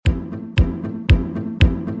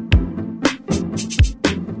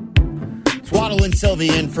Waddle and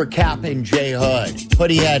Sylvie in for Cap and Jay Hood.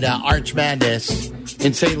 Hoodie had Arch Madness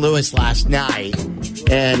in St. Louis last night,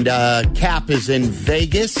 and Cap is in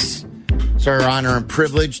Vegas. It's our honor and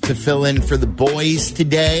privilege to fill in for the boys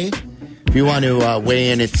today. If you want to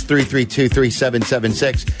weigh in, it's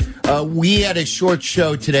 332-3776. We had a short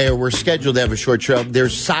show today, or we're scheduled to have a short show.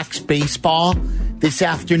 There's Sox baseball this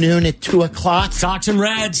afternoon at 2 o'clock. Sox and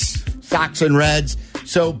Reds. Sox and Reds.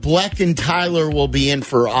 So Bleck and Tyler will be in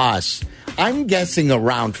for us. I'm guessing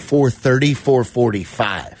around 4:30,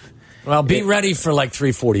 4:45. Well, be ready for like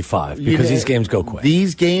 3:45 because these games go quick.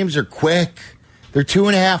 These games are quick. They're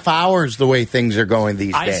 2.5 hours the way things are going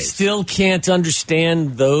these days. I still can't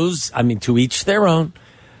understand those. I mean, to each their own.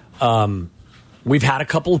 We've had a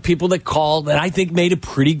couple of people that called that I think made a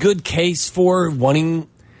pretty good case for wanting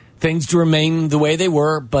things to remain the way they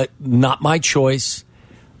were, but not my choice.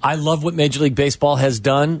 I love what Major League Baseball has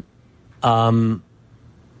done.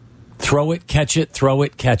 Throw it, catch it, throw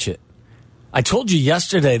it, catch it. I told you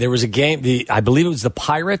yesterday there was a game, I believe it was the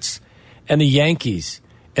Pirates and the Yankees,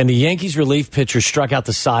 and the Yankees relief pitcher struck out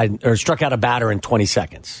a batter in 20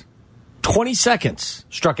 seconds. 20 seconds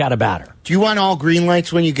struck out a batter. Do you want all green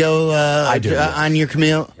lights when you go I do, yes. on your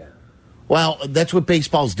commute? Yeah. Well, that's what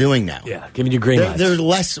baseball's doing now. Yeah, giving you green lights. There are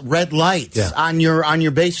less red lights on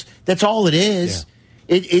your base. That's all it is.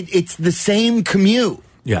 Yeah. It's the same commute.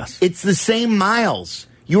 Yes. It's the same miles.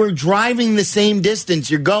 You are driving the same distance.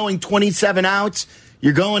 You're going 27 outs.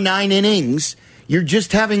 You're going 9 innings. You're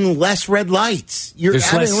just having less red lights.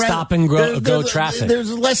 There's less stop and go traffic.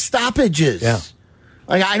 There's less stoppages. Yeah.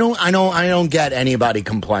 Like I don't get anybody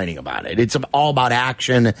complaining about it. It's all about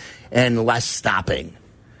action and less stopping.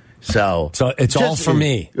 So it's all for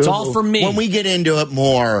me. It's all for me. When we get into it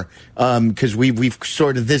more, because we've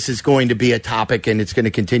sort of, this is going to be a topic and it's going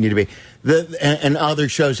to continue to be. And other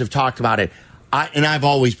shows have talked about it. I've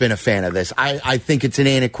always been a fan of this. I think it's an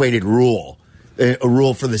antiquated rule, a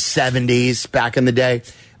rule for the 70s back in the day.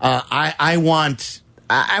 I want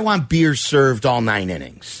beer served all 9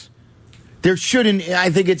 innings. There shouldn't.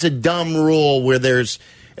 I think it's a dumb rule where there's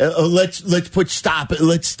let's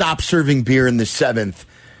stop serving beer in the 7th,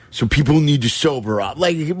 so people need to sober up.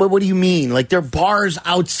 Like, what do you mean? Like, there are bars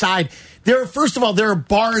outside. First of all, there are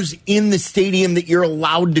bars in the stadium that you're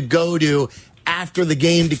allowed to go to after the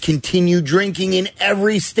game to continue drinking in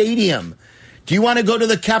every stadium. Do you want to go to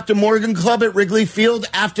the Captain Morgan Club at Wrigley Field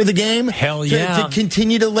after the game? Hell yeah. To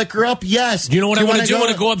continue to liquor up? Yes. You know what I want to do? I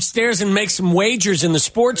want to go upstairs and make some wagers in the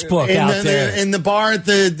sports book out there. In the bar at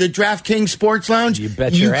the DraftKings Sports Lounge? You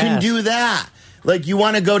bet your ass. You can do that. Like, you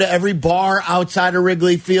want to go to every bar outside of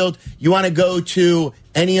Wrigley Field. You want to go to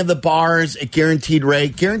any of the bars at Guaranteed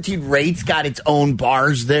Rate. Guaranteed Rate's got its own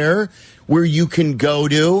bars there where you can go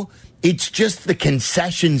to. It's just the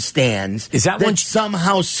concession stands that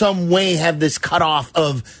somehow, some way have this cutoff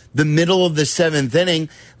of the middle of the 7th inning.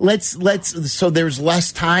 So there's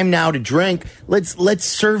less time now to drink. Let's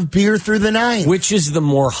serve beer through the 9th. What is the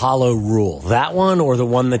more hollow rule? That one or the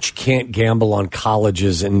one that you can't gamble on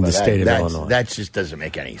colleges in the state of Illinois? That just doesn't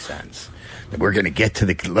make any sense. We're going to get to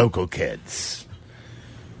the local kids.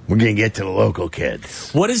 What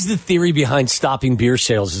is the theory behind stopping beer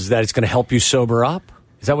sales? Is that it's going to help you sober up?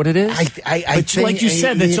 Is that what it is? I think, like you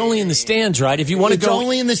said, that's only in the stands, right? If you want to go, it's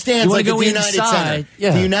only in the stands. You want like to go at the United inside. Center.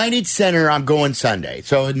 Yeah. The United Center, I'm going Sunday.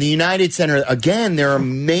 So in the United Center, again, there are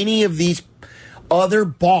many of these other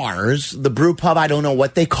bars. The brew pub, I don't know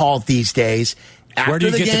what they call it these days.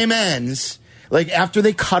 After the game ends, like after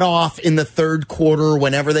they cut off in the third quarter,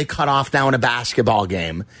 whenever they cut off now in a basketball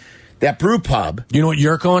game. That brew pub. You know what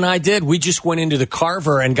Yurko and I did? We just went into the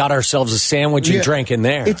Carver and got ourselves a sandwich and drank in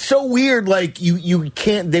there. It's so weird. Like, you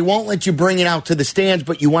can't, they won't let you bring it out to the stands,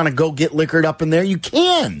 but you want to go get liquored up in there? You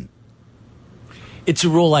can. It's a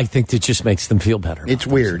rule, I think, that just makes them feel better. It's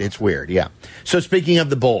weird. It's weird, yeah. So speaking of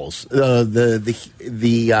the Bulls,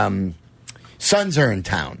 the Suns are in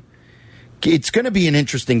town. It's going to be an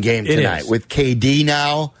interesting game tonight with KD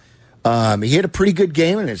now. He had a pretty good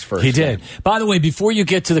game in his first game. He did. By the way, before you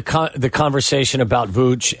get to the conversation about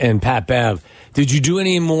Vooch and Pat Bev, did you do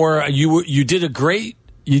any more? You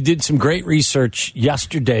did some great research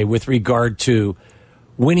yesterday with regard to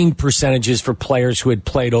winning percentages for players who had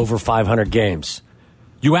played over 500 games.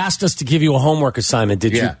 You asked us to give you a homework assignment.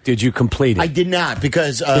 Did you complete it? I did not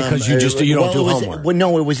because you don't do homework. Well,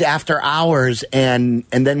 no, it was after hours, and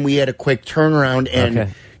then we had a quick turnaround and.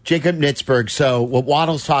 Okay. Jacob Nitzberg. So what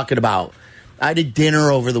Waddle's talking about, I did dinner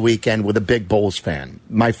over the weekend with a big Bulls fan.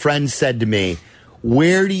 My friend said to me,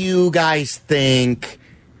 where do you guys think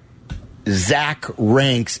Zach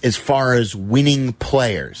ranks as far as winning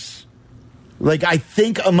players? Like, I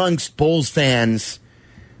think amongst Bulls fans,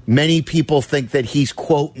 many people think that he's,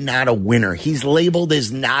 quote, not a winner. He's labeled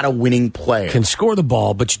as not a winning player. Can score the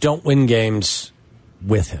ball, but you don't win games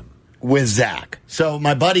with him. With Zach. So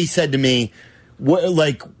my buddy said to me,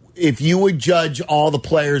 if you would judge all the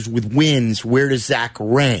players with wins, where does Zach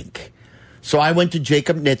rank? So I went to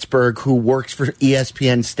Jacob Nitzberg, who works for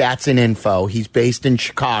ESPN Stats and Info. He's based in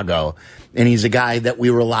Chicago, and he's a guy that we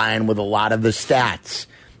rely on with a lot of the stats.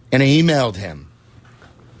 And I emailed him.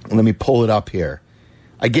 Let me pull it up here.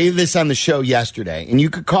 I gave this on the show yesterday, and you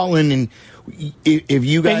could call in and if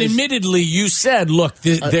you guys... And admittedly, you said, look,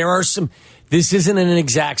 there are some... This isn't an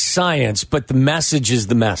exact science, but the message is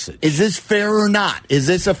the message. Is this fair or not? Is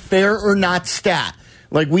this a fair or not stat?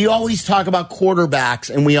 Like, we always talk about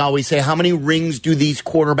quarterbacks, and we always say, how many rings do these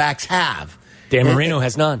quarterbacks have? Dan Marino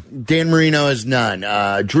has none. Dan Marino has none.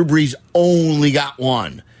 Drew Brees only got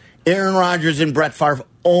one. Aaron Rodgers and Brett Favre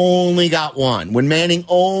only got one. When Manning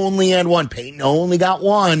only had one, Peyton only got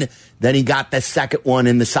one. Then he got the second one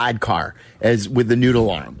in the sidecar as with the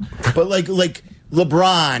noodle arm. But like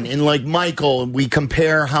LeBron and like Michael, we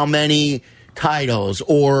compare how many titles,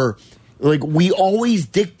 or like we always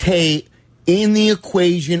dictate in the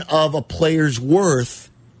equation of a player's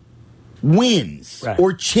worth wins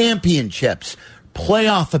or championships,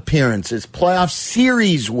 playoff appearances, playoff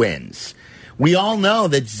series wins. We all know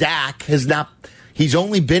that Zach he's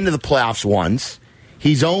only been to the playoffs once.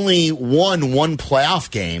 He's only won one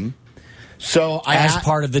playoff game. So as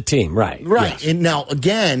part of the team, right. Yes. And now,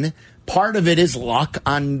 again, part of it is luck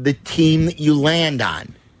on the team that you land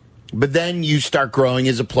on. But then you start growing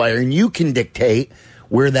as a player, and you can dictate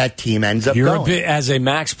where that team ends up going. As a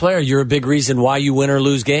max player, you're a big reason why you win or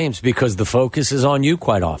lose games, because the focus is on you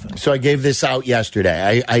quite often. So I gave this out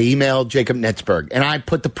yesterday. I emailed Jacob Nitzberg, and I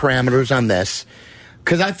put the parameters on this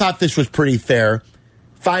because I thought this was pretty fair.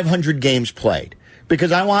 500 games played.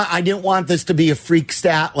 Because I didn't want this to be a freak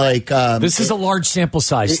stat like... this is a large sample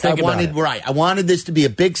size. Think about it. Right. I wanted this to be a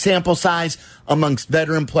big sample size amongst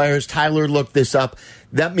veteran players. Tyler looked this up.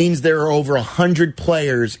 That means there are over 100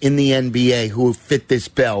 players in the NBA who fit this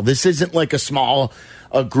bill. This isn't like a small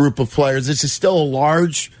group of players. This is still a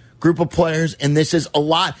large group of players, and this is a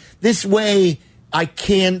lot. This way, I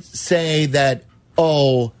can't say that,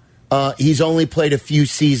 he's only played a few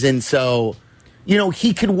seasons, so...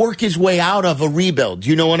 he could work his way out of a rebuild. Do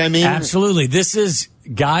you know what I mean? Absolutely. This is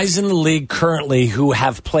guys in the league currently who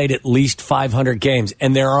have played at least 500 games,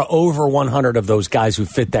 and there are over 100 of those guys who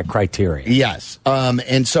fit that criteria. Yes.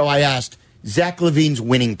 And so I asked, Zach LaVine's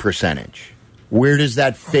winning percentage, where does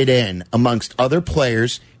that fit in amongst other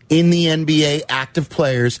players in the NBA, active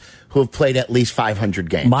players who have played at least 500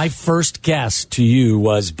 games? My first guess to you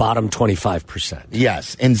was bottom 25%.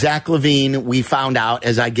 Yes. And Zach LaVine, we found out,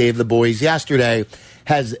 as I gave the boys yesterday,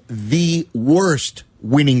 has the worst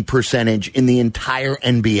winning percentage in the entire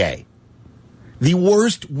NBA. The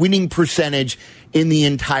worst winning percentage in the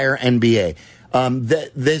entire NBA.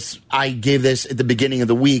 I gave this at the beginning of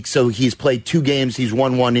the week. So he's played 2 games, he's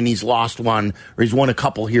won 1, and he's lost 1, or he's won a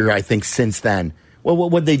couple here, I think, since then. Well,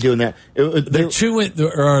 what'd they do in that? They're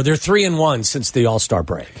 3-1 since the All-Star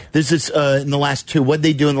break. This is in the last 2. What'd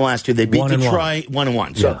they do in the last 2? They beat Detroit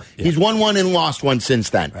 1-1. So he's won 1 and lost 1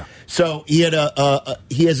 since then. Yeah. So he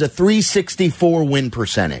has a 364 win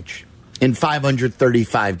percentage in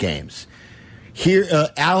 535 games. Here,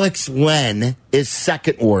 Alex Len is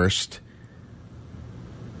second worst.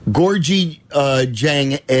 Gorgie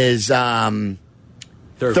Jang is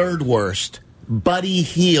third worst. Buddy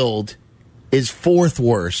Hield is 4th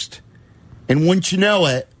worst. And wouldn't you know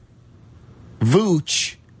it,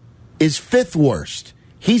 Vooch is 5th worst.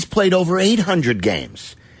 He's played over 800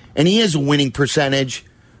 games. And he has a winning percentage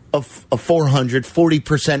of 400,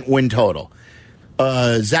 40% win total.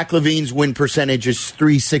 Zach LaVine's win percentage is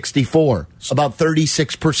 364, about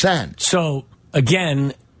 36%. So,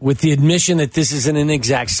 again, with the admission that this isn't an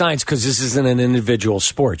exact science, because this isn't an individual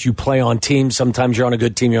sport. You play on teams. Sometimes you're on a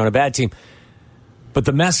good team, you're on a bad team. But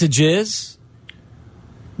the message is...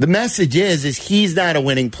 The message is he's not a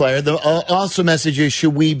winning player. The also message is,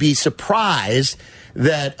 should we be surprised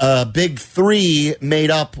that Big Three made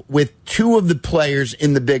up with 2 of the players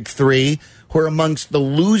in the Big Three who are amongst the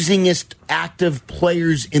losingest active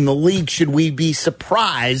players in the league? Should we be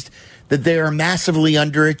surprised that they are massively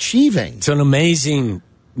underachieving? It's an amazing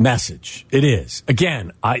message. It is.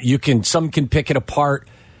 Again, some can pick it apart.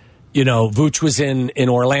 Vooch was in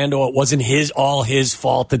Orlando. It wasn't all his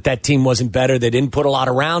fault that team wasn't better. They didn't put a lot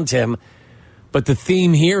around him. But the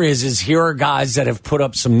theme here is here are guys that have put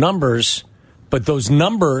up some numbers, but those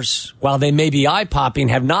numbers, while they may be eye-popping,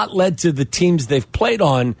 have not led to the teams they've played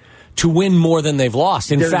on to win more than they've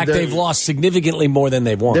lost. In fact, they've lost significantly more than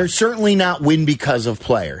they've won. They're certainly not win because of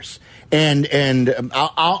players. And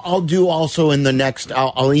I'll do also in the next.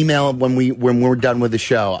 I'll email when we're done with the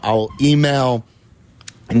show. I'll email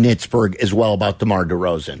Nitzberg as well about DeMar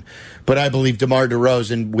DeRozan. But I believe DeMar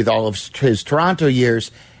DeRozan, with all of his Toronto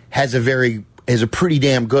years, has a pretty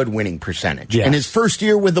damn good winning percentage. Yes. And his first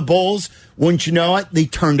year with the Bulls, wouldn't you know it, they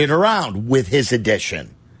turned it around with his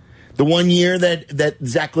addition. The one year that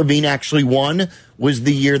Zach LaVine actually won was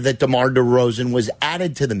the year that DeMar DeRozan was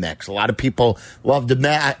added to the mix. A lot of people love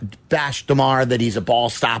to bash DeMar, that he's a ball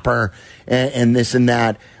stopper and this and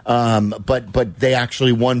that. But they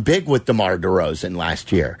actually won big with DeMar DeRozan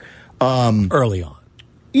last year. Early on.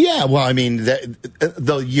 Yeah, well, I mean,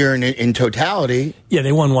 the year in totality. Yeah,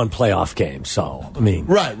 they won one playoff game, so, I mean.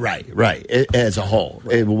 Right, as a whole,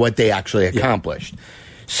 what they actually accomplished. Yeah.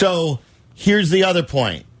 So here's the other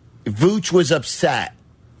point. Vooch was upset.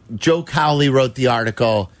 Joe Cowley wrote the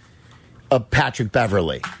article of Patrick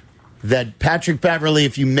Beverley. That Patrick Beverley,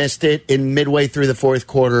 if you missed it, in midway through the fourth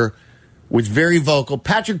quarter, was very vocal.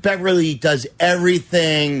 Patrick Beverley does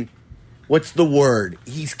everything. What's the word?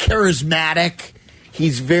 He's charismatic.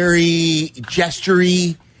 He's very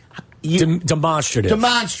gestury. Demonstrative.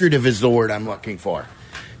 Demonstrative is the word I'm looking for.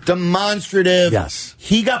 Demonstrative. Yes.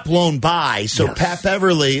 He got blown by. So yes. Pat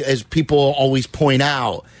Beverley, as people always point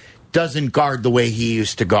out, doesn't guard the way he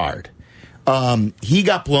used to guard. He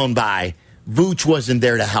got blown by. Vooch wasn't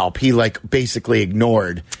there to help. He basically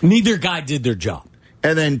ignored. Neither guy did their job.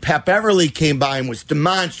 And then Pat Beverley came by and was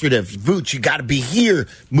demonstrative. Vooch, you got to be here,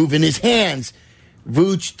 moving his hands.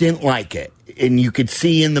 Vooch didn't like it. And you could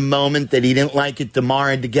see in the moment that he didn't like it. DeMar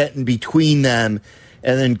had to get in between them.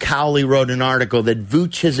 And then Cowley wrote an article that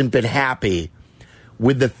Vooch hasn't been happy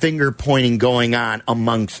with the finger pointing going on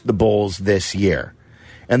amongst the Bulls this year.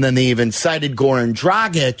 And then they even cited Goran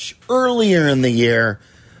Dragic earlier in the year,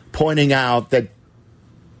 pointing out that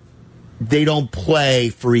they don't play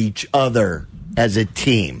for each other as a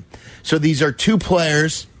team. So these are two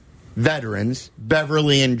players, veterans,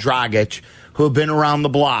 Beverley and Dragic, who have been around the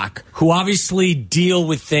block. Who obviously deal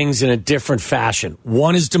with things in a different fashion.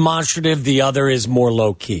 One is demonstrative, the other is more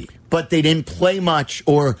low-key. But they didn't play much,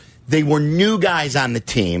 or they were new guys on the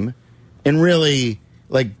team, and really,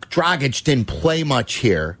 Dragic didn't play much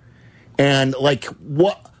here. And,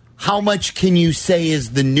 how much can you say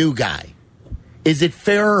is the new guy? Is it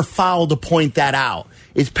fair or foul to point that out?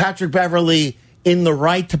 Is Patrick Beverley in the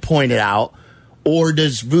right to point it out, or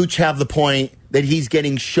does Vooch have the point that he's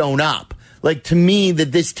getting shown up? To me,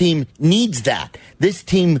 that this team needs that. This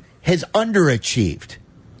team has underachieved.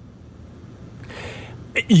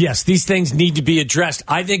 Yes, these things need to be addressed.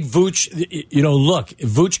 I think Vooch,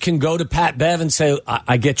 Vooch can go to Pat Bev and say,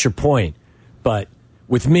 I get your point. But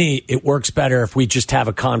with me, it works better if we just have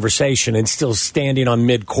a conversation and still standing on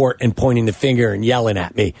midcourt and pointing the finger and yelling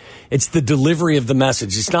at me. It's the delivery of the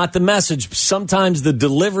message. It's not the message. Sometimes the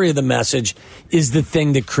delivery of the message is the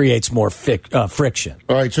thing that creates more friction.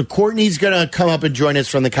 All right, so Courtney's going to come up and join us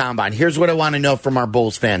from the Combine. Here's what I want to know from our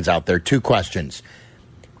Bulls fans out there. 2 questions.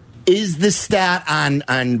 Is the stat on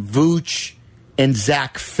Vooch and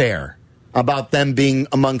Zach fair about them being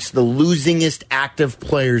amongst the losingest active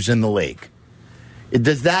players in the league?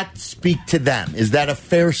 Does that speak to them? Is that a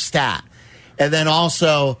fair stat? And then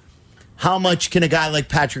also, how much can a guy like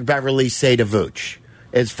Patrick Beverley say to Vooch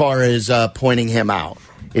as far as pointing him out?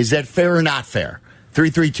 Is that fair or not fair?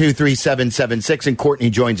 332-3776, and Courtney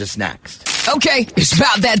joins us next. Okay, it's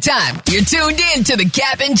about that time. You're tuned in to the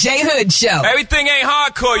Cap and J Hood Show. Everything ain't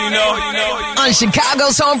hardcore, you know. On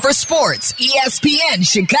Chicago's home for sports, ESPN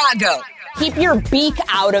Chicago. Keep your beak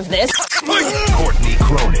out of this. Courtney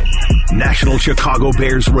Cronin, National Chicago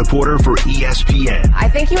Bears reporter for ESPN. I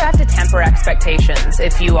think you have to temper expectations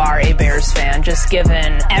if you are a Bears fan, just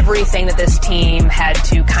given everything that this team had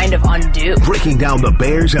to kind of undo. Breaking down the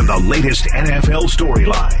Bears and the latest NFL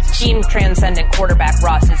storylines. Team-transcendent quarterback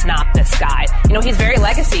Russ is not this guy. He's very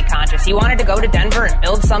legacy conscious. He wanted to go to Denver and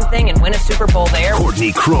build something and win a Super Bowl there.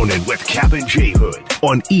 Courtney Cronin with Cap and J Hood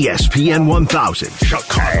on ESPN 1000,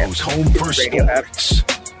 Chicago's home for sports.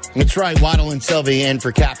 That's right, Waddle and Sylvie in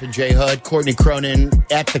for Cap and J Hood. Courtney Cronin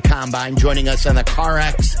at the Combine, joining us on the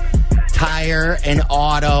CarX Tire and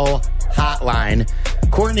Auto Hotline.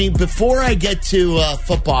 Courtney, before I get to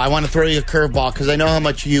football, I want to throw you a curveball because I know how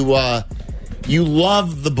much you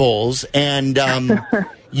love the Bulls, and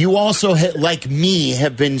you also, like me,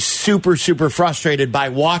 have been super, super frustrated by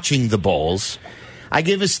watching the Bulls. I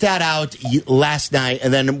gave a stat out last night,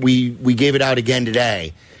 and then we gave it out again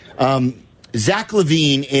today. Zach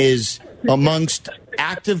LaVine is amongst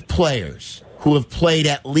active players who have played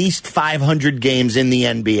at least 500 games in the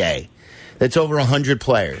NBA. That's over 100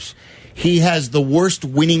 players. He has the worst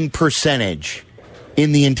winning percentage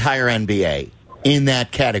in the entire NBA in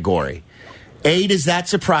that category. A, does that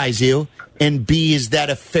surprise you? And B, is that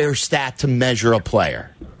a fair stat to measure a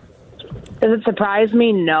player? Does it surprise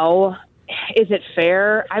me? No. Is it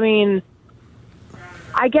fair? I mean,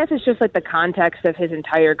 I guess it's just like the context of his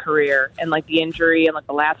entire career and like the injury and like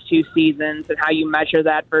the last 2 seasons and how you measure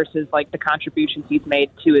that versus like the contributions he's made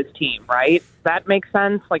to his team, right? That makes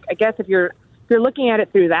sense. Like, I guess if you're looking at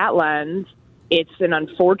it through that lens, it's an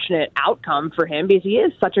unfortunate outcome for him because he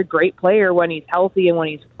is such a great player when he's healthy and when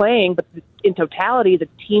he's playing. But in totality, the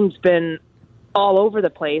team's been all over the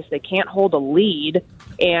place. They can't hold a lead.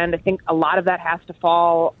 And I think a lot of that has to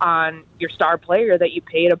fall on your star player that you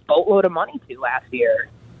paid a boatload of money to last year.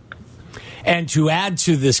 And to add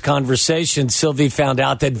to this conversation, Sylvie found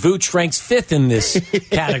out that Vooch ranks 5th in this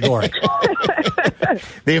category.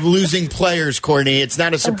 They have losing players, Courtney. It's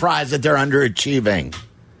not a surprise that they're underachieving.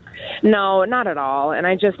 No, not at all. And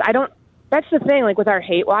I don't, that's the thing, like with our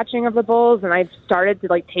hate watching of the Bulls, and I've started to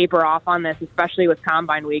like taper off on this, especially with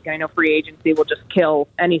Combine Week. I know free agency will just kill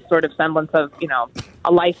any sort of semblance of,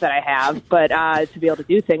 a life that I have, but to be able to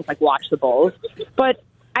do things like watch the Bulls. But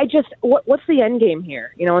I just, what's the end game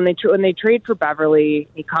here? When they trade for Beverly,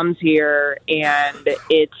 he comes here and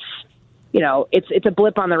it's a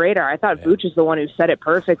blip on the radar. I thought Vooch is the one who said it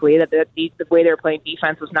perfectly, that the way they were playing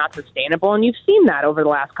defense was not sustainable. And you've seen that over the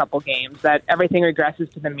last couple games, that everything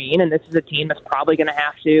regresses to the mean. And this is a team that's probably going to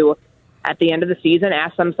have to, at the end of the season,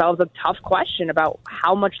 ask themselves a tough question about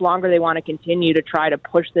how much longer they want to continue to try to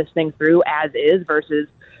push this thing through as is versus,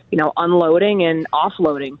 unloading and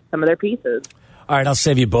offloading some of their pieces. All right, I'll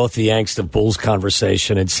save you both the angst of Bulls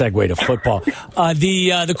conversation and segue to football.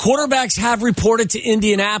 The quarterbacks have reported to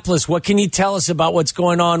Indianapolis. What can you tell us about what's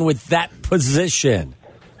going on with that position?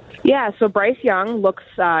 Yeah, so Bryce Young looks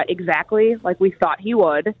exactly like we thought he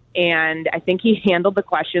would, and I think he handled the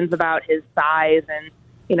questions about his size and,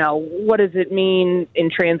 what does it mean in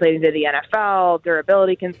translating to the NFL,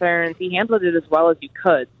 durability concerns. He handled it as well as you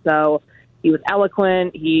could. So he was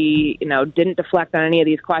eloquent. He, didn't deflect on any of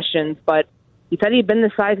these questions, but he said he'd been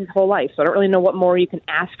this size his whole life, so I don't really know what more you can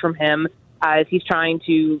ask from him as he's trying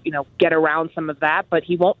to, get around some of that. But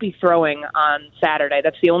he won't be throwing on Saturday.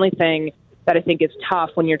 That's the only thing that I think is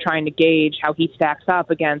tough when you're trying to gauge how he stacks up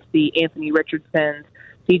against the Anthony Richardsons,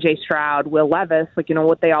 C.J. Stroud, Will Levis,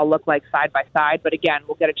 what they all look like side by side. But again,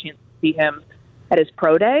 we'll get a chance to see him at his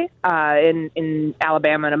pro day in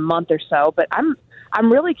Alabama in a month or so. But I'm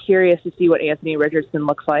really curious to see what Anthony Richardson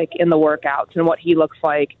looks like in the workouts and what he looks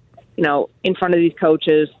like, in front of these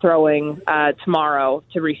coaches throwing tomorrow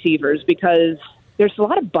to receivers, because there's a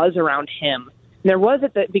lot of buzz around him. And there was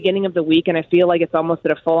at the beginning of the week, and I feel like it's almost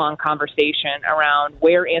at a full-on conversation around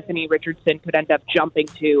where Anthony Richardson could end up jumping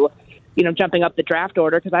up the draft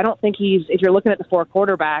order, because I don't think if you're looking at the 4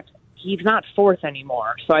 quarterbacks, he's not 4th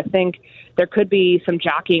anymore. So I think there could be some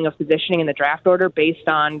jockeying of positioning in the draft order based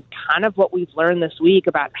on kind of what we've learned this week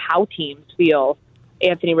about how teams feel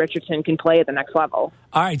Anthony Richardson can play at the next level.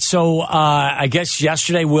 All right, so I guess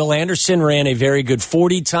yesterday Will Anderson ran a very good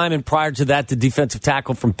 40 time, and prior to that, the defensive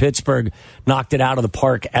tackle from Pittsburgh knocked it out of the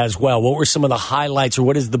park as well. What were some of the highlights, or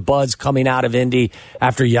what is the buzz coming out of Indy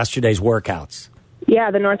after yesterday's workouts? Yeah,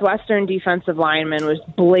 the Northwestern defensive lineman was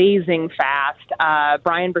blazing fast.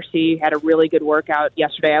 Brian Bersee had a really good workout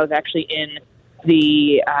yesterday. I was actually in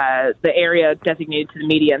the area designated to the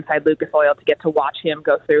media inside Lucas Oil to get to watch him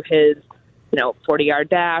go through his 40-yard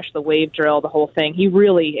dash, the wave drill, the whole thing. He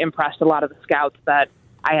really impressed a lot of the scouts that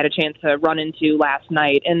I had a chance to run into last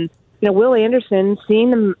night. And, Will Anderson,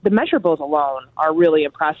 seeing the measurables alone are really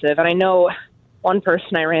impressive. And I know one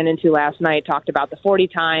person I ran into last night talked about the 40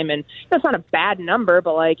 time, and that's not a bad number,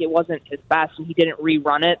 but, it wasn't his best, and he didn't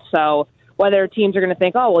rerun it. So whether teams are going to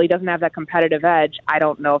think, oh, well, he doesn't have that competitive edge, I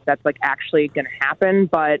don't know if that's, actually going to happen.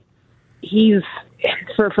 But he's,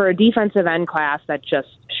 for a defensive end class that just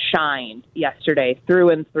shined yesterday through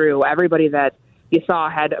and through. Everybody that you saw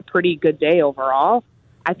had a pretty good day overall.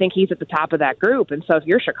 I think he's at the top of that group. And so if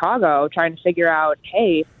you're Chicago trying to figure out,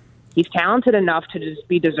 hey, he's talented enough to just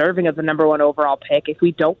be deserving of the number 1 overall pick. If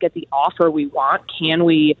we don't get the offer we want, can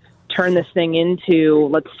we turn this thing into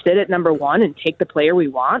let's sit at number 1 and take the player we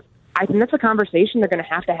want? I think that's a conversation they're going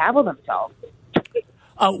to have with themselves.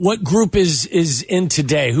 What group is in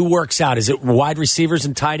today? Who works out? Is it wide receivers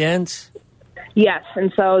and tight ends? Yes,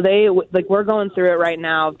 and so we're going through it right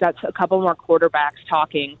now. I've got a couple more quarterbacks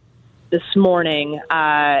talking this morning,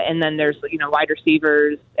 and then there's wide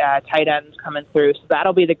receivers, tight ends coming through. So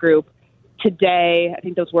that'll be the group today. I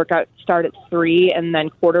think those workouts start at 3, and then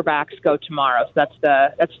quarterbacks go tomorrow. So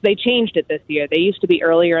they changed it this year. They used to be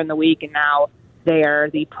earlier in the week, and now they are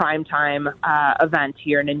the primetime event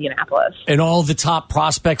here in Indianapolis. And all the top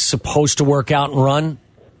prospects supposed to work out and run?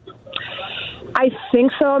 I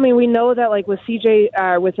think so. I mean, we know that like with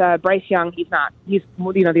Bryce Young, he's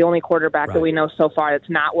the only quarterback that we know so far that's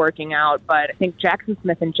not working out. But I think Jackson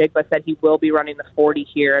Smith-Njigba said he will be running the 40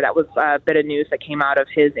 here. That was a bit of news that came out of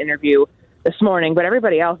his interview this morning. But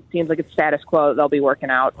everybody else, it seems like it's status quo. They'll be working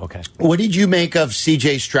out. Okay. What did you make of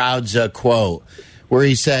C.J. Stroud's quote where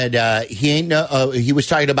he said he was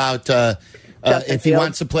talking about if he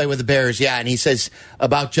wants to play with the Bears, and he says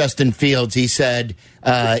about Justin Fields, he said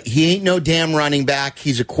he ain't no damn running back.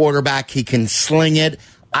 He's a quarterback. He can sling it.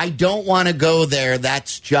 I don't want to go there.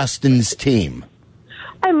 That's Justin's team.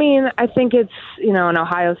 I mean, I think it's, an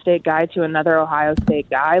Ohio State guy to another Ohio State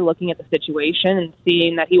guy looking at the situation and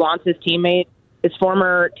seeing that he wants his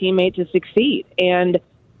former teammate to succeed. And,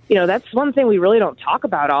 that's one thing we really don't talk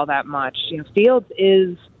about all that much. Fields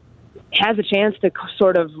has a chance to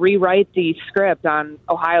sort of rewrite the script on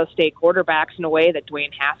Ohio State quarterbacks in a way that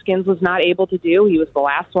Dwayne Haskins was not able to do. He was the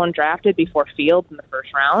last one drafted before Fields in the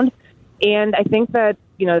first round. And I think that,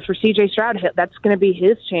 for C.J. Stroud, that's going to be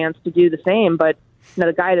his chance to do the same. But,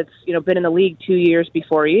 the guy that's, been in the league 2 years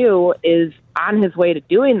before you is on his way to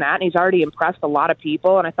doing that. And he's already impressed a lot of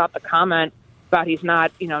people. And I thought the comment about he's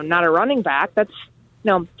not, not a running back, that's,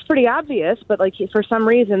 it's pretty obvious. But, for some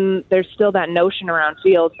reason, there's still that notion around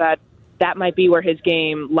Fields that might be where his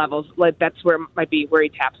game levels, that's where might be where he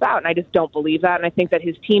taps out. And I just don't believe that. And I think that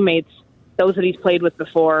his teammates, those that he's played with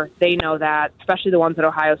before, they know that, especially the ones at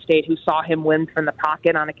Ohio State who saw him win from the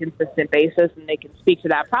pocket on a consistent basis, and they can speak to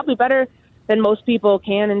that probably better than most people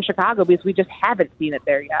can in Chicago because we just haven't seen it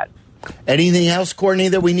there yet. Anything else, Courtney,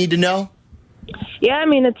 that we need to know? Yeah, I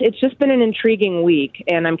mean, it's just been an intriguing week,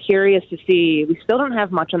 and I'm curious to see. We still don't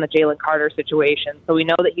have much on the Jalen Carter situation, so we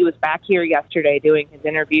know that he was back here yesterday doing his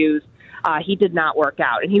interviews. He did not work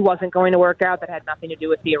out, and he wasn't going to work out. That had nothing to do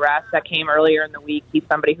with the arrest that came earlier in the week. He's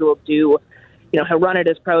somebody who will do, he'll run at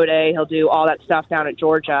his pro day. He'll do all that stuff down at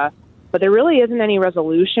Georgia. But there really isn't any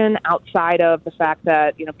resolution outside of the fact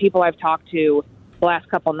that, people I've talked to the last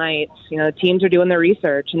couple nights, the teams are doing their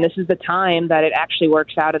research, and this is the time that it actually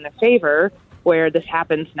works out in their favor where this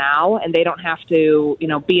happens now, and they don't have to,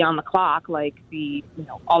 be on the clock like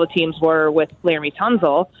all the teams were with Laremy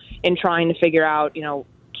Tunsil in trying to figure out,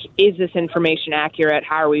 is this information accurate?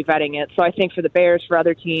 How are we vetting it? So I think for the Bears, for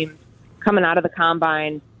other teams coming out of the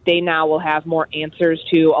combine, they now will have more answers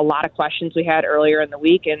to a lot of questions we had earlier in the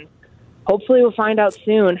week. And hopefully we'll find out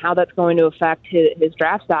soon how that's going to affect his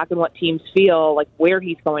draft stock and what teams feel like where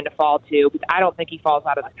he's going to fall to. Because I don't think he falls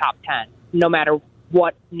out of the top 10, no matter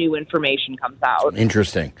what new information comes out.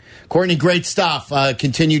 Interesting. Courtney, great stuff.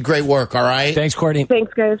 Continued great work, all right? Thanks, Courtney.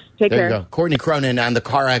 Thanks, guys. Take care. There you go. Courtney Cronin on the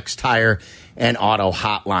CarX Tire and Auto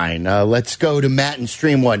Hotline. Let's go to Matt in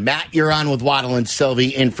Streamwood. Matt, you're on with Waddle and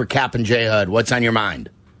Sylvie in for Cap and J. Hood. What's on your mind?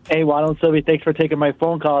 Hey, Waddle and Sylvie, thanks for taking my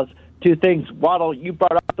phone calls. Two things. Waddle, you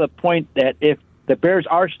brought up the point that if the Bears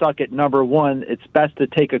are stuck at number one, it's best to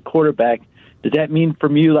take a quarterback. Does that mean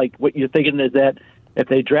from you, like what you're thinking is that if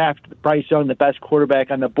they draft Bryce Young, the best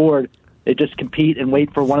quarterback on the board, they just compete and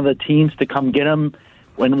wait for one of the teams to come get him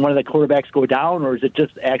when one of the quarterbacks go down, or is it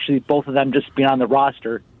just actually both of them just being on the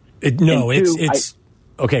roster? It's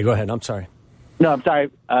okay, go ahead. I'm sorry. No, I'm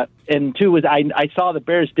sorry. And two was I saw the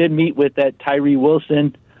Bears did meet with that Tyree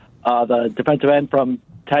Wilson, the defensive end from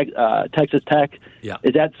Texas Tech. Yeah.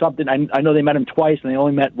 Is that something? I know they met him twice and they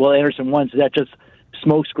only met Will Anderson once. Is that just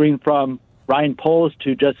smokescreen from Ryan Poles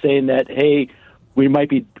to just saying that, hey, we might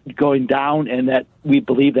be going down and that we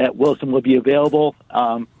believe that Wilson will be available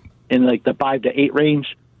in like the 5 to 8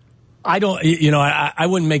 range? I don't, I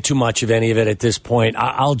wouldn't make too much of any of it at this point.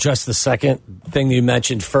 I'll address the second thing that you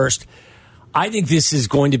mentioned first. I think this is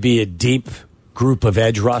going to be a deep group of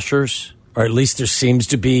edge rushers, or at least there seems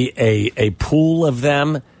to be a pool of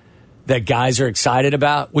them that guys are excited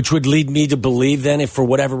about, which would lead me to believe then if for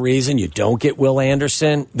whatever reason you don't get Will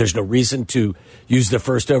Anderson, there's no reason to use the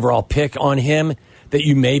first overall pick on him, that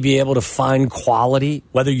you may be able to find quality,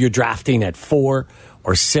 whether you're drafting at 4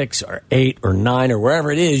 or 6 or 8 or 9 or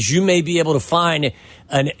wherever it is, you may be able to find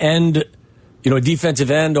an end, a defensive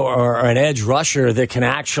end or an edge rusher that can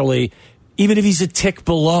actually, even if he's a tick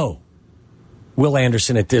below Will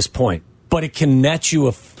Anderson at this point, but it can net you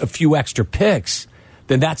a few extra picks,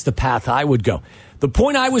 then that's the path I would go. The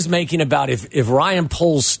point I was making about if Ryan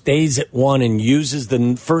Poles stays at 1 and uses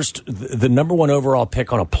the number 1 overall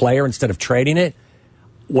pick on a player instead of trading it,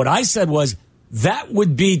 what I said was That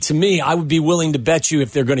would be, to me, I would be willing to bet you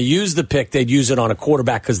if they're going to use the pick, they'd use it on a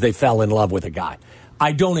quarterback because they fell in love with a guy.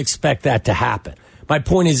 I don't expect that to happen. My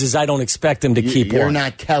point is I don't expect them to keep You're one.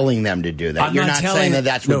 not telling them to do that. I'm You're not saying that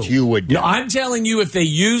that's what you would do. No, I'm telling you if they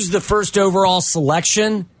use the first overall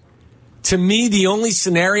selection, to me, the only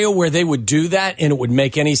scenario where they would do that and it would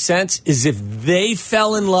make any sense is if they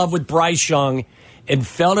fell in love with Bryce Young and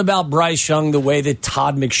felt about Bryce Young the way that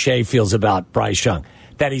Todd McShay feels about Bryce Young,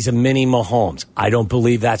 that he's a mini Mahomes. I don't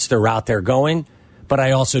believe that's the route they're going, but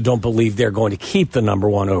I also don't believe they're going to keep the number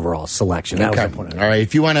one overall selection. That was the point. All right.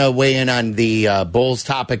 If you want to weigh in on the Bulls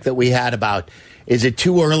topic that we had about, is it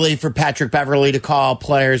too early for Patrick Beverley to call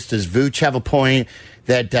players? Does Vooch have a point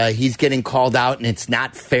that he's getting called out and it's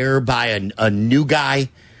not fair by a new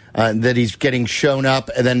guy that he's getting shown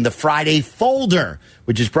up? And then the Friday Folder,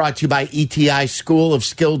 which is brought to you by ETI School of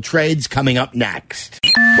Skilled Trades, coming up next.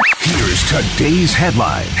 Here's today's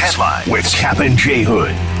headline with Captain J.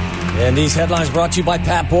 Hood. And these headlines brought to you by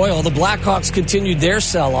Pat Boyle. The Blackhawks continued their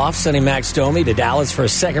sell-off, sending Max Domi to Dallas for a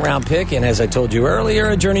second-round pick. And as I told you earlier,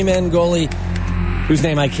 a journeyman goalie whose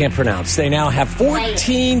name I can't pronounce. They now have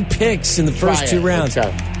 14 picks in the first two rounds.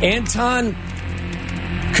 Anton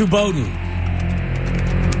Kubodin.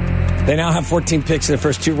 They now have 14 picks in the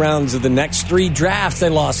first two rounds of the next three drafts. They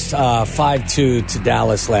lost 5-2 to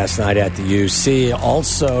Dallas last night at the UC.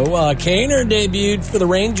 Also, Kaner debuted for the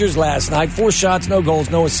Rangers last night. 4 shots, no goals,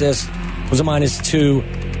 no assists. It was a -2,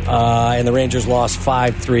 and the Rangers lost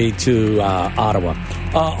 5-3 to Ottawa.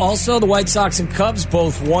 Also, the White Sox and Cubs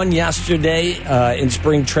both won yesterday in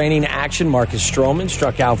spring training action. Marcus Stroman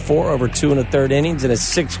struck out 4 over 2 1/3 innings in a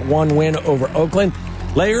 6-1 win over Oakland.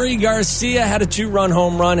 Larry Garcia had a 2-run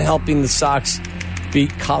home run, helping the Sox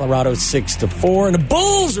beat Colorado 6-4. And the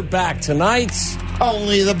Bulls are back tonight.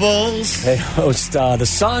 Only the Bulls. They host the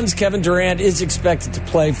Suns. Kevin Durant is expected to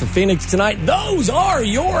play for Phoenix tonight. Those are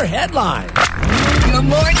your headlines. Good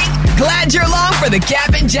morning. Glad you're along for the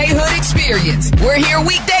Cap and J Hood experience. We're here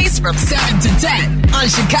weekdays from 7 to 10 on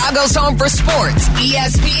Chicago's Home for Sports,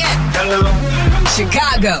 ESPN. Hello.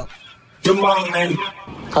 Chicago. Good morning.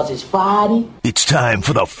 Because it's Friday. It's time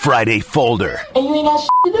for the Friday Folder. And you ain't got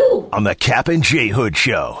to do. On the Cap and J. Hood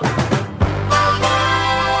Show.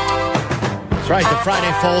 That's right, the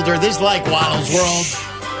Friday Folder. This is like Waddle's World.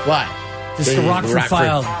 What? This is the Rockford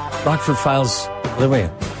Files. Rockford Files. Other way.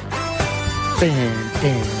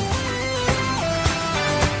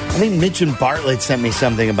 I think Mitch and Bartlett sent me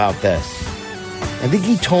something about this. I think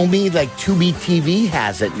he told me like Tubi TV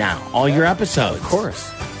has it now. All your episodes. Of course.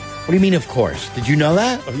 What do you mean, of course? Did you know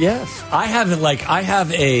that? Yes. I have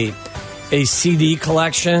a CD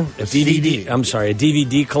collection, a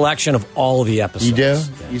DVD collection of all of the episodes. You do? Yeah.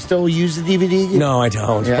 You still use the DVD? No, I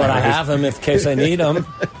don't, but I have them in case I need them.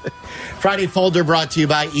 Friday Folder brought to you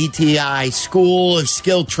by ETI School of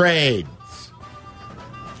Skilled Trades.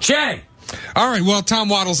 Jay. All right, well, Tom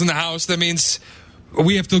Waddle's in the house. That means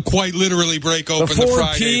we have to quite literally break open the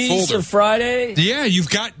Friday folder. Of Friday? Yeah, you've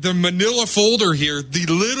got the manila folder here, the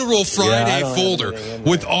literal Friday folder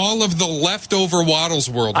with all of the leftover Waddle's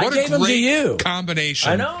World. What I gave a great them to you. combination.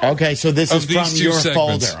 I know. Okay, so this is from your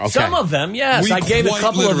folder. Okay. Some of them, yes. I gave a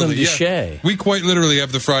couple of them to Shay. We quite literally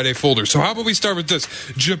have the Friday folder. So how about we start with this?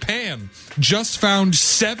 Japan just found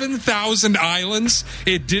 7,000 islands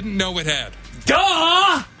it didn't know it had.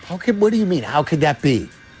 Duh! What do you mean? How could that be?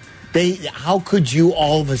 How could you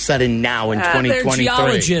all of a sudden now in 2023? Their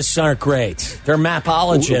geologists aren't great. They're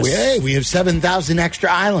mapologists. Hey, we have 7,000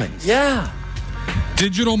 extra islands. Yeah.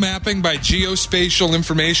 Digital mapping by Geospatial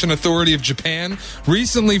Information Authority of Japan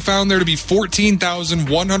recently found there to be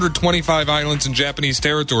 14,125 islands in Japanese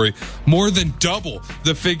territory, more than double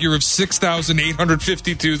the figure of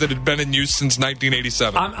 6,852 that had been in use since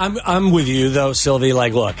 1987. I'm with you though, Sylvie.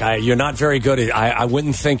 Like, look, you're not very good at. I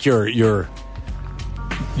wouldn't think your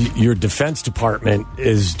Defense Department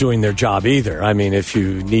is doing their job either. I mean, if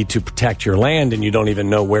you need to protect your land and you don't even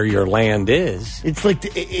know where your land is. It's like,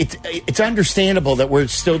 it's understandable that we're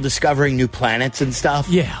still discovering new planets and stuff.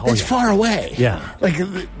 Yeah. It's far away. Yeah. Like,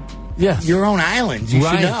 your own islands, you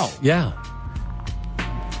should know. Yeah.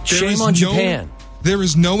 Shame on Japan. There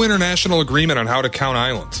is no international agreement on how to count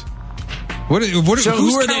islands. Who's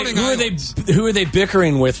counting islands? Who are they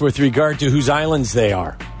bickering with regard to whose islands they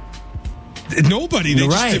are? Nobody.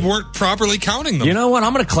 They weren't properly counting them. You know what?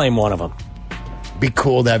 I'm going to claim one of them. Be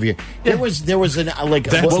cool to have you. There was an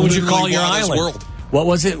like. What would you call your Waddle's island? World. What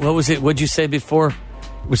was it? What'd you say before?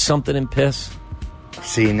 It was something in piss.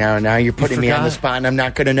 See, now you're putting me on the spot, and I'm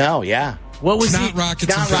not going to know. Yeah. What was Not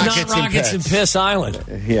Rockets and Rockets and Piss Island.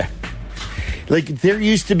 Yeah. Like, there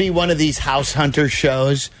used to be one of these house hunter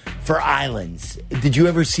shows for islands. Did you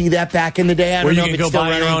ever see that back in the day? I Where don't you know could if go it's still buy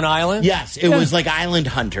your running. own island? Yes, it was like Island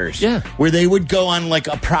Hunters. Yeah. Where they would go on like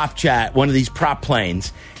a prop jet, one of these prop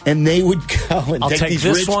planes, and they would go and I'll take take these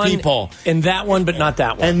this rich one people. and that one, but not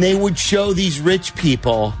that one. And they would show these rich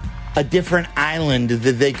people a different island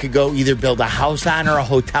that they could go either build a house on or a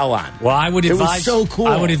hotel on. Well, I would advise. It was so cool.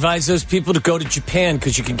 I would advise those people to go to Japan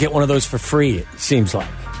because you can get one of those for free. It seems like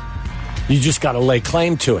you just got to lay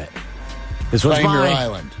claim to it. This one's Claim your mine.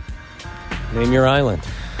 island. Name your island.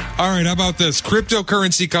 All right, how about this?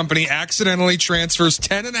 Cryptocurrency company accidentally transfers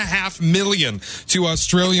 $10.5 million to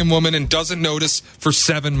Australian woman and doesn't notice for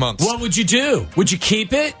 7 months. What would you do? Would you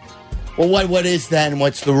keep it? Well, what is then?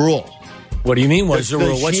 What's the rule? What do you mean? What's the Does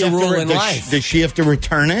rule? she What's the have to rule re- in does life? Does she have to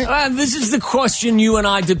return it? This is the question you and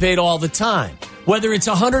I debate all the time. Whether it's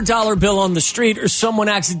a $100 bill on the street or someone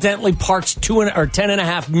accidentally parks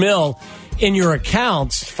 $10.5 million in your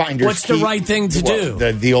account, Finders what's the keep- right thing to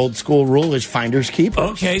do? The old school rule is finders keepers.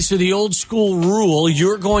 Okay, so the old school rule,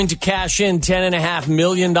 you're going to cash in $10.5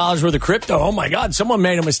 million worth of crypto. Oh my God, someone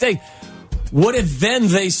made a mistake. What if then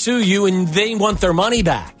they sue you and they want their money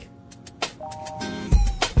back?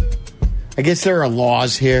 I guess there are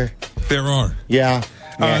laws here. There are. Yeah.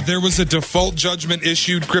 There was a default judgment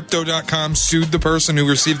issued. Crypto.com sued the person who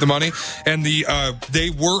received the money, and they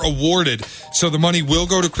were awarded. So the money will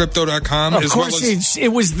go to Crypto.com. Of course, it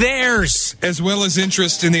was theirs. As well as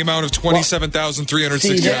interest in the amount of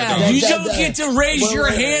 $27,365. Yeah, you don't get to raise your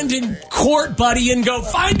hand in court, buddy, and go,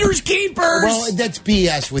 finders keepers. Well, that's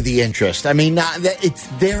BS with the interest. I mean, it's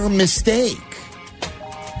their mistake.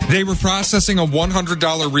 They were processing a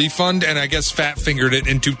 $100 refund, and I guess fat fingered it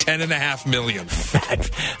into $10.5 million.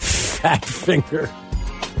 Fat finger.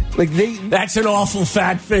 Like that's an awful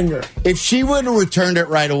fat finger. If she would have returned it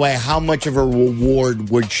right away, how much of a reward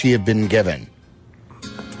would she have been given?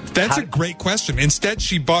 That's a great question. Instead,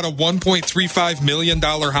 she bought a $1.35 million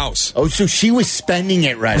house. Oh, so she was spending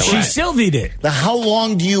it right away. She Sylvied it. Now, how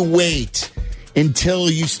long do you wait until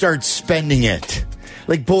you start spending it?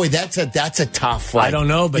 Like, boy, that's a tough one. I don't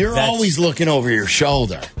know, but you're always looking over your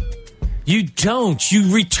shoulder. You don't.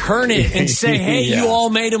 You return it and say, hey, Yeah. you all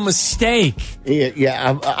made a mistake.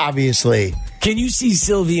 Yeah, obviously. Can you see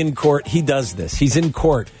Sylvie in court? He does this. He's in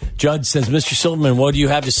court. Judge says, Mr. Silverman, what do you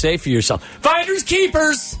have to say for yourself? Finders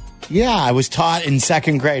keepers. Yeah, I was taught in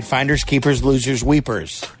second grade, finders keepers, losers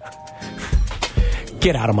weepers.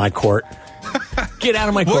 Get out of my court. Get out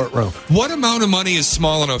of my courtroom. What amount of money is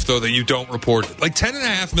small enough, though, that you don't report it? Like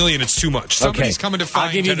 $10.5 million, it's too much. Somebody's coming to find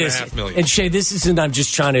I'll give you $10.5 this. million. And Shay, this isn't, I'm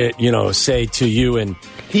just trying to, say to you and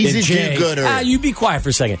He's and a Jay, do-gooder. you be quiet for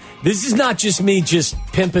a second. This is not just me just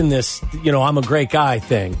pimping this, I'm a great guy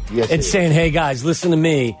thing. Yes, and it is. saying, hey, guys, listen to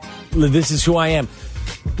me. This is who I am.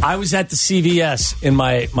 I was at the CVS in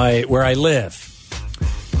my where I live.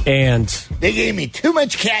 And they gave me too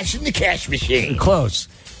much cash in the cash machine. Close.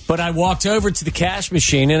 But I walked over to the cash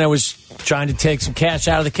machine and I was trying to take some cash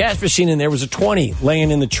out of the cash machine and there was a 20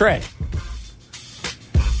 laying in the tray.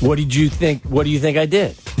 What do you think I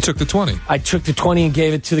did? You took the 20. I took the 20 and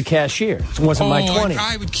gave it to the cashier. It wasn't my 20.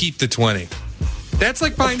 I would keep the 20. That's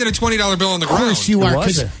like finding a $20 bill on the Of ground. course you are,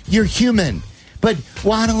 because you're human. But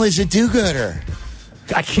Waddle is a do-gooder.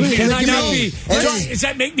 Does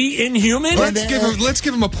that make me inhuman? Let's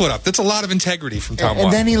give him a put up. That's a lot of integrity from Tom And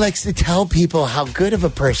Waddle. then he likes to tell people how good of a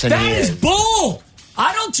person he That is. is bull.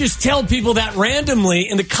 I don't just tell people that randomly.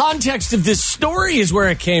 In the context of this story is where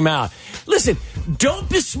it came out. Listen, don't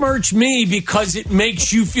besmirch me because it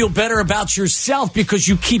makes you feel better about yourself because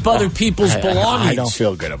you keep other people's belongings. I don't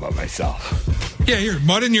feel good about myself. Yeah, here,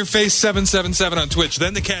 mud in your face 777 on Twitch.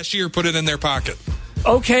 Then the cashier put it in their pocket.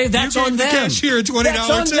 Okay, that's You gave on the them. cashier a $20 That's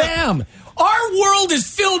on tip. them. Our world is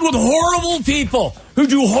filled with horrible people who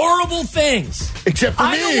do horrible things. Except for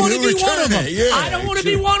I me, don't want to who be one of returned them. it. Yeah, I don't want to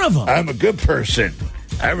be one of them. I'm a good person.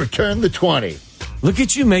 I returned the 20. Look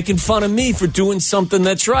at you making fun of me for doing something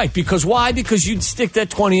that's right. Because why? Because you'd stick that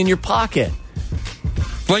 20 in your pocket.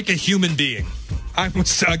 Like a human being. I'm with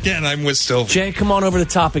Sylvie. Jay, come on over the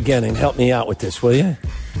top again and help me out with this, will you?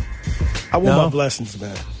 I want my blessings,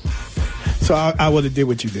 man. So I would have did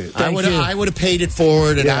what you did. I would have paid it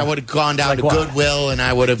forward, and Yeah. I would have gone down Like to what? Goodwill, and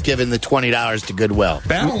I would have given the $20 to Goodwill.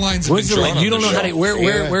 Battle lines have Where's been the drawn link? You on don't know the how to.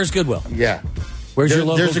 show. Where's Goodwill? Yeah. Where's your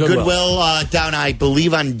local There's a Goodwill? Goodwill down, I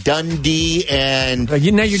believe, on Dundee and Now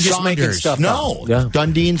you're just Saunders. making stuff No, up. Yeah.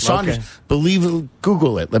 Dundee and Saunders. Okay.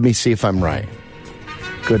 Google it. Let me see if I'm right.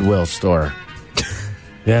 Goodwill store.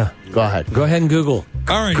 Yeah. Go ahead. Go ahead and Google.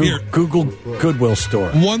 All right, here. Google Goodwill store.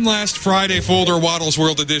 One last Friday folder Waddle's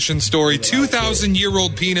World Edition story.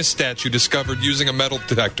 2,000-year-old penis statue discovered using a metal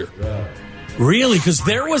detector. Really? Because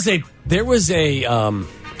there was a An There was a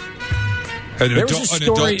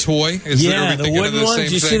story- adult toy? Are we the thinking of wooden the one. same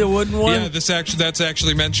Did you thing? see the wooden one? Yeah, that's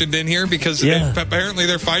actually mentioned in here because apparently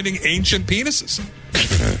they're finding ancient penises.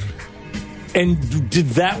 And did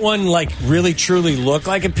that one really truly look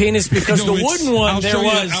like a penis? Because No, the wooden one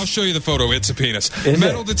I'll show you the photo. It's a penis.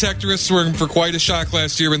 Metal detectorists were in for quite a shock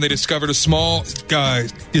last year when they discovered a small,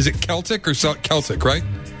 is it Celtic or Celtic, right?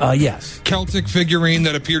 Yes. Celtic figurine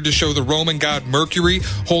that appeared to show the Roman god Mercury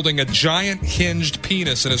holding a giant hinged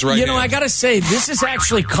penis in his right hand. I got to say, this is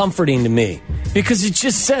actually comforting to me because it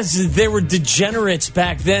just says that there were degenerates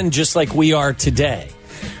back then just like we are today.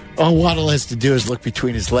 All Waddle has to do is look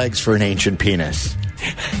between his legs for an ancient penis.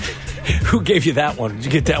 Who gave you that one? Did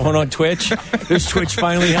you get that one on Twitch? Does Twitch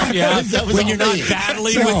finally help you out? When you're not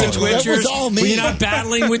battling with the Twitchers? That was all me. When you're not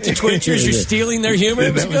battling with the Twitchers, you're stealing their humor?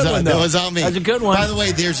 It was a good one, though. That was all me. That was a good one. By the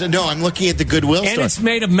way, I'm looking at the Goodwill store. And it's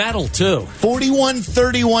made of metal, too.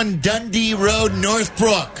 4131 Dundee Road,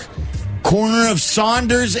 Northbrook. Corner of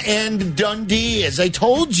Saunders and Dundee, as I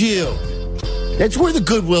told you. That's where the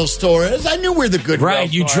Goodwill store is. I knew where the Goodwill store is.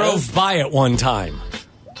 Right, you drove by it one time.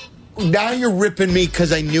 Now you're ripping me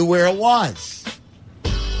because I knew where it was.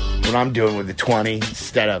 What I'm doing with the 20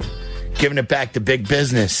 instead of giving it back to big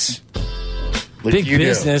business. Big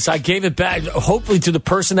business. I gave it back, hopefully, to the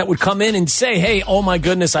person that would come in and say, hey, oh my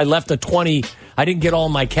goodness, I left a 20. I didn't get all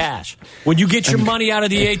my cash. When you get your money out of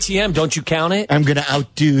the ATM, don't you count it? I'm going to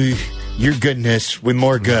outdo your goodness with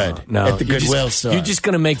more good no, at the Goodwill store. You're just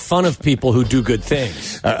going to make fun of people who do good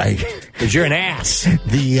things. Because you're an ass.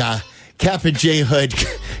 The Cap and J Hood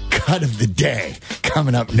cut of the day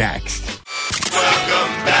coming up next.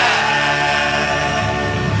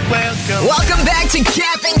 Welcome back to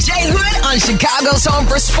Cap and J Hood on Chicago's Home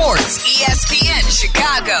for Sports, ESPN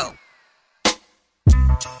Chicago.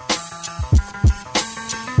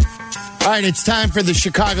 All right, it's time for the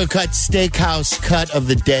Chicago Cut Steakhouse cut of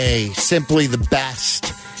the day. Simply the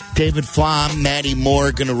best. David Flom, Maddie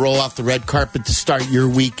Moore going to roll off the red carpet to start your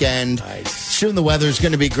weekend. Nice. Soon the weather's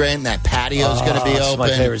going to be great and that patio's going to be open. It's my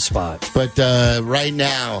favorite spot. But right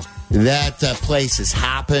now, that place is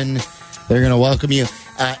hopping. They're going to welcome you.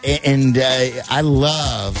 And I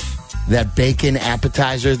love that bacon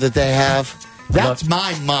appetizer that they have. That's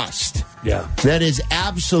my must. Yeah. That is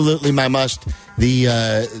absolutely my must.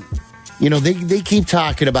 They keep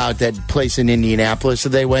talking about that place in Indianapolis that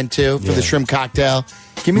they went to for the shrimp cocktail.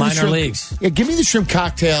 Give me Minor leagues. Yeah, give me the shrimp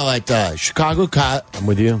cocktail at Chicago Cut. I'm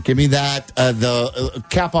with you. Give me that. The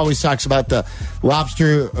Cap always talks about the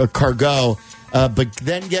lobster cargo, but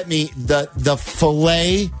then get me the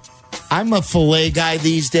filet. I'm a filet guy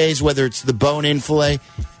these days, whether it's the bone-in filet.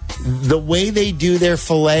 The way they do their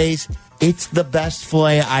fillets, it's the best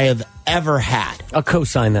filet I have ever had. I'll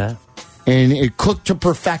co-sign that. And it cooked to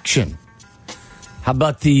perfection. How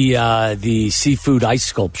about the seafood ice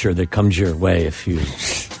sculpture that comes your way if you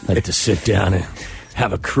like to sit down and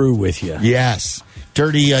have a crew with you? Yes.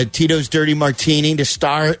 Tito's Dirty Martini to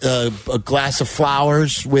start, a glass of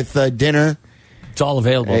flowers with dinner. It's all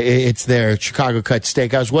available. It's there at Chicago Cut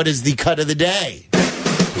Steakhouse. What is the cut of the day?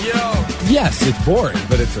 Yes, it's boring,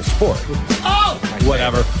 but it's a sport. Oh!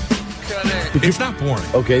 Whatever. It's not boring.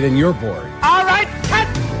 Okay, then you're boring. All right, cut!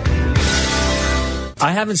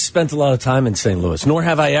 I haven't spent a lot of time in St. Louis, nor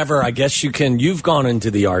have I ever. I guess you've gone into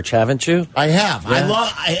the Arch, haven't you? I have. Yeah.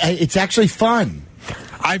 It's actually fun.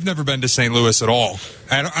 I've never been to St. Louis at all.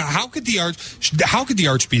 How could the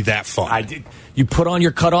Arch be that fun? You put on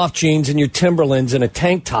your cutoff jeans and your Timberlands and a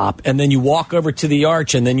tank top, and then you walk over to the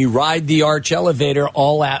Arch, and then you ride the Arch elevator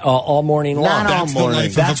all morning long. That's the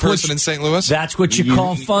life of a person in St. Louis? That's what you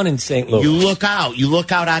call fun in St. Louis. You look out. You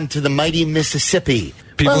look out onto the mighty Mississippi.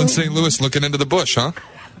 People in St. Louis looking into the bush, huh?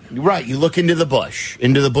 Right. You look into the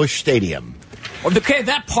Busch Stadium. Okay,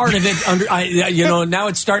 that part of it, now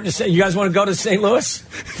it's starting to say, you guys want to go to St. Louis?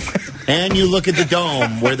 And you look at the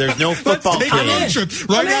Dome where there's no football Let's take a road trip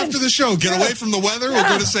right after the show. Get away from the weather. We'll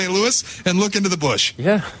go to St. Louis and look into the bush.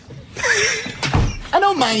 Yeah. I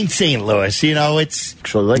don't mind St. Louis. It's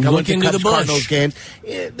actually like I went to Cubs Cardinals games.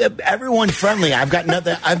 Everyone's friendly. I've got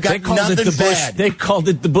nothing. Nothing bad. They called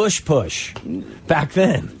it the Bush Push back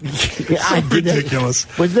then. Ridiculous.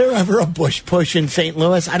 Was there ever a Bush Push in St.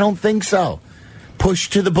 Louis? I don't think so. Push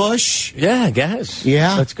to the bush? Yeah, I guess.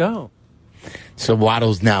 Yeah. Let's go. So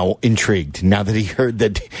Waddle's now intrigued now that he heard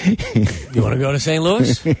that. You want to go to St.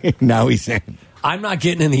 Louis? Now he's in. I'm not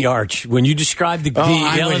getting in the Arch. When you describe the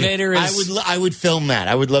elevator, I would film that.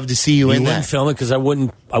 I would love to see you in that. You wouldn't film it because I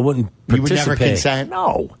wouldn't participate. You would never consent?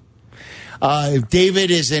 No.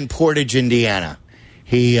 David is in Portage, Indiana.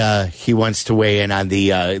 He wants to weigh in on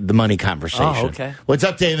the money conversation. Oh, okay. What's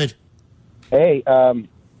up, David? Hey,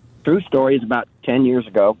 true story is about 10 years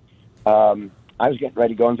ago. I was getting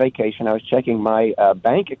ready to go on vacation. I was checking my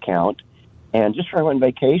bank account, and just before I went on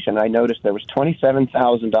vacation, I noticed there was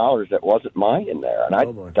 $27,000 that wasn't mine in there. And I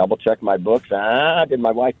double-checked my books. Did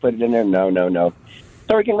my wife put it in there? No.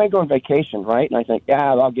 So we're getting ready to go on vacation, right? And I think,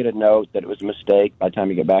 I'll get a note that it was a mistake. By the time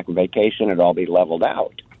you get back from vacation, it'll all be leveled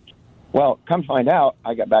out. Well, come find out,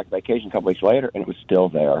 I got back from vacation a couple weeks later, and it was still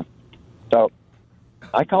there. So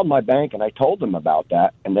I called my bank, and I told them about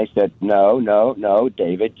that, and they said, no,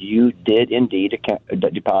 David, you did indeed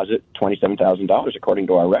deposit $27,000 according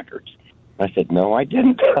to our records. I said, no, I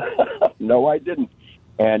didn't. No, I didn't.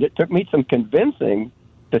 And it took me some convincing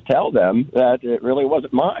to tell them that it really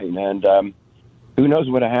wasn't mine, and who knows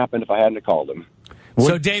what would have happened if I hadn't called them.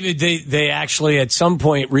 So, David, they actually at some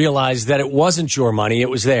point realized that it wasn't your money, it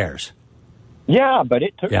was theirs. Yeah, but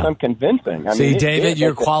it took some convincing. See, David,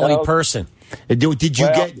 you're a quality person. Did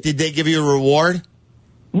they give you a reward?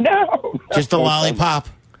 No. Just a lollipop?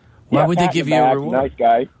 Why would they give you a reward? Nice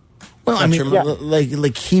guy. Well, I mean,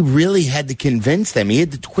 like he really had to convince them. He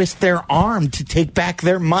had to twist their arm to take back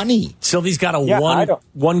their money. Sylvie's got a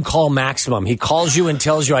one call maximum. He calls you and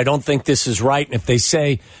tells you, I don't think this is right. And if they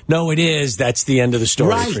say, no, it is, that's the end of the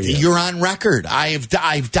story for you. You're on record. I've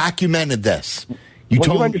documented this. You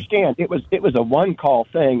understand, it was a one-call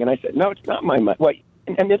thing, and I said, no, it's not my money. Well,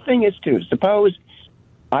 and the thing is, too, suppose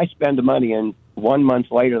I spend the money, and 1 month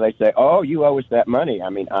later they say, oh, you owe us that money. I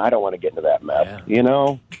mean, I don't want to get into that mess, you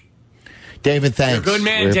know? David, thanks. You're a good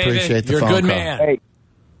man, we David. Appreciate the You're a phone good call. man.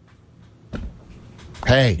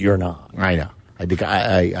 Hey. You're not. I know. I think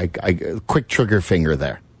I quick trigger finger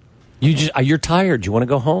there. You're tired. You want to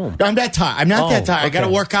go home? No, I'm not tired. I'm not that tired. Okay. I got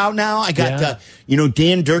to work out now. I got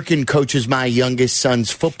Dan Durkin coaches my youngest son's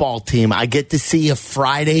football team. I get to see a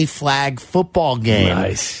Friday flag football game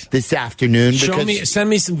this afternoon. Send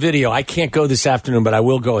me some video. I can't go this afternoon, but I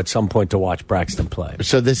will go at some point to watch Braxton play.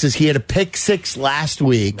 So he had a pick six last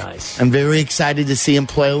week. Nice. I'm very excited to see him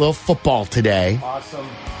play a little football today. Awesome.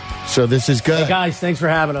 So this is good. Hey guys, thanks for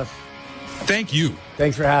having us. Thank you.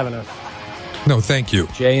 Thanks for having us. No, thank you.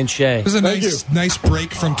 Jay and Shay. It was a nice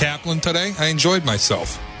break from Kaplan today. I enjoyed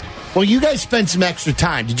myself. Well, you guys spent some extra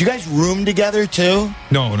time. Did you guys room together, too?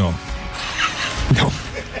 No.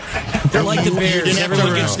 They're like the Bears.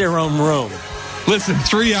 Everyone gets their own room. Listen,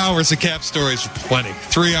 3 hours of Cap stories are plenty.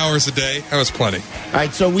 3 hours a day, that was plenty. All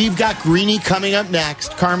right, so we've got Greeny coming up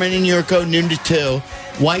next. Carmen and Yurko, noon to 2.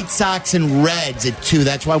 White Sox and Reds at 2.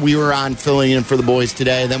 That's why we were on filling in for the boys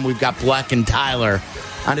today. Then we've got Black and Tyler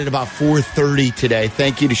on at about 4:30 today.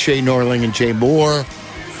 Thank you to Shay Norling and Jay Moore.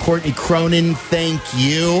 Courtney Cronin, thank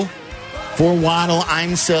you. For Waddle,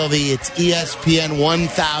 I'm Sylvie. It's ESPN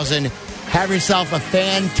 1000. Have yourself a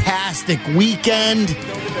fantastic weekend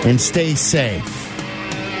and stay safe.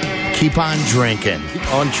 Keep on drinking.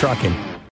 Keep on trucking.